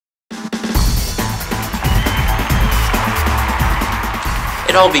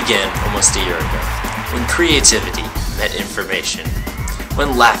It all began almost a year ago, when creativity met information,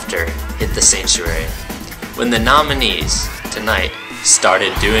 when laughter hit the sanctuary, when the nominees tonight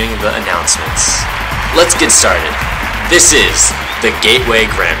started doing the announcements. Let's get started. This is the Gateway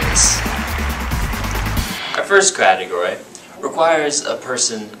Grammys. Our first category requires a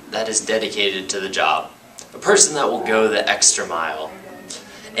person that is dedicated to the job, a person that will go the extra mile,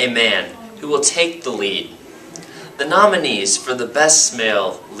 a man who will take the lead. The nominees for the Best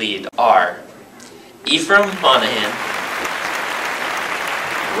Male Lead are Ephraim Monahan,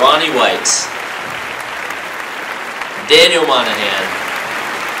 Ronnie White, Daniel Monahan,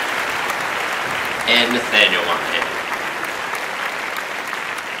 and Nathaniel Monahan.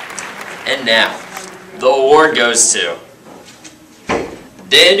 And now, the award goes to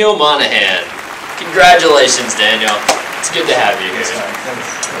Daniel Monahan. Congratulations, Daniel. It's good to have you here.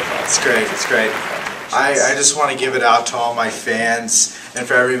 It's great, it's great. I just want to give it out to all my fans and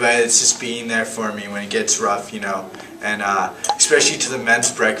for everybody that's just being there for me when it gets rough, you know, and especially to the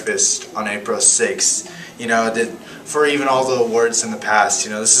men's breakfast on April 6th, you know, for even all the awards in the past, you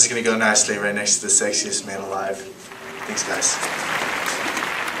know, this is going to go nicely right next to the sexiest man alive. Thanks, guys.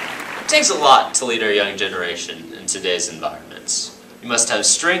 It takes a lot to lead our young generation in today's environments. You must have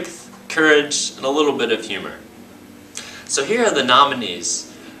strength, courage, and a little bit of humor. So here are the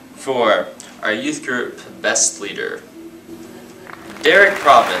nominees for our youth group Best Leader: Derek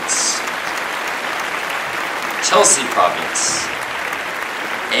Province, Chelsea Province,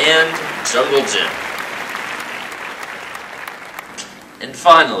 and Jungle Jim. And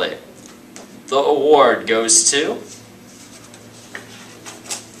finally, the award goes to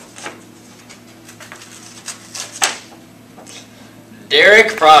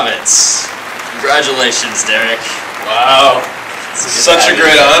Derek Province. Congratulations, Derek. Wow, such a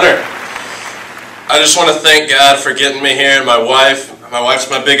great honor. I just want to thank God for getting me here, and my wife. My wife's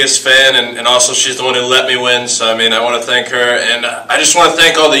my biggest fan, and also she's the one who let me win, so I mean, I want to thank her, and I just want to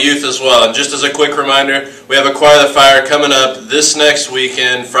thank all the youth as well. And just as a quick reminder, we have Acquire the Fire coming up this next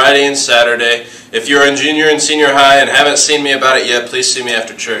weekend, Friday and Saturday. If you're in junior and senior high and haven't seen me about it yet, please see me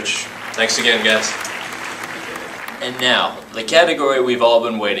after church. Thanks again, guys. And now, the category we've all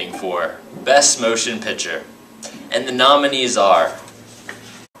been waiting for, Best Motion Picture. And the nominees are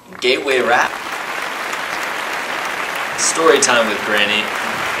Gateway Rap, Storytime with Granny,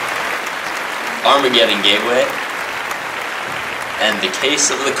 Armageddon Gateway, and The Case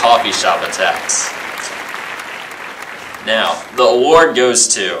of the Coffee Shop Attacks. Now, the award goes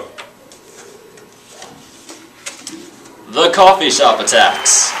to The Coffee Shop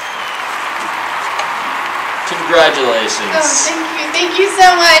Attacks. Congratulations. Oh, thank you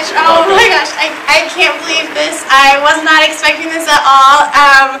so much. Oh my gosh, I can't believe this. I was not expecting this at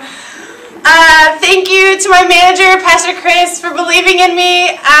all. Thank you to my manager, Pastor Chris, for believing in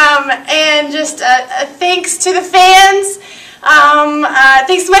me, and just thanks to the fans.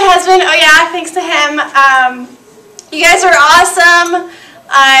 Thanks to my husband. Oh yeah, thanks to him. You guys are awesome.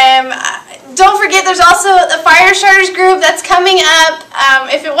 Don't forget, there's also the Fire Starters group that's coming up.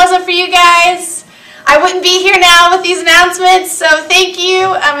 If it wasn't for you guys, I wouldn't be here now with these announcements, so thank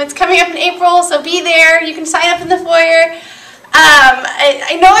you. It's coming up in April, so be there. You can sign up in the foyer.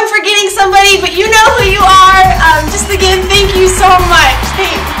 I know I'm forgetting somebody, but you know who you are. Just again, thank you so much.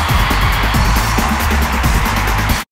 Thanks.